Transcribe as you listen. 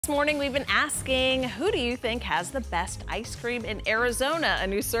This morning we've been asking, who do you think has the best ice cream in Arizona? A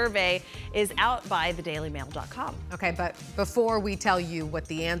new survey is out by thedailymail.com. Okay, but before we tell you what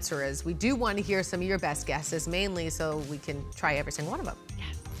the answer is, we do want to hear some of your best guesses, mainly so we can try every single one of them.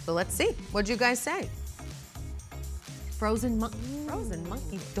 Yes. So let's see. What'd you guys say? Frozen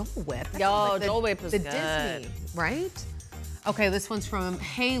monkey Dole Whip. That Yo, sounds like Dole Whip is the good. Disney, right? Okay, this one's from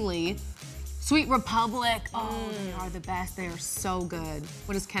Haley. Sweet Republic. Oh, they are the best. They are so good.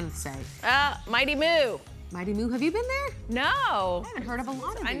 What does Kenneth say? Mighty Moo. Mighty Moo, have you been there? No. I haven't heard of a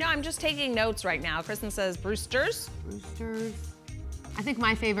lot of I these. know, I'm just taking notes right now. Kristen says Brewster's. Brewster's. I think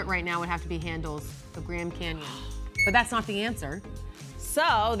my favorite right now would have to be Handel's, the Grand Canyon. But that's not the answer.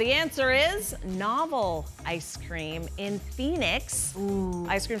 So the answer is Novel Ice Cream in Phoenix. Ooh.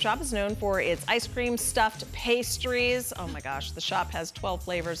 Ice cream shop is known for its ice cream stuffed pastries. Oh my gosh, the shop has 12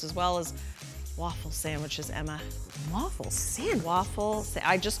 flavors as well as waffle sandwiches, Emma. Waffle sandwich?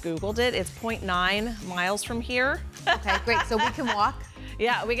 I just Googled it. It's 0.9 miles from here. Okay, great. So we can walk?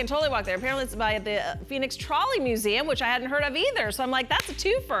 Yeah, we can totally walk there. Apparently it's by the Phoenix Trolley Museum, which I hadn't heard of either. So I'm like, that's a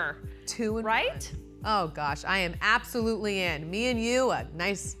twofer. Two and right? one. Oh gosh, I am absolutely in. Me and you, a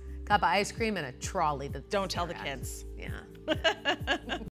nice cup of ice cream and a trolley. Don't tell the kids. Yeah.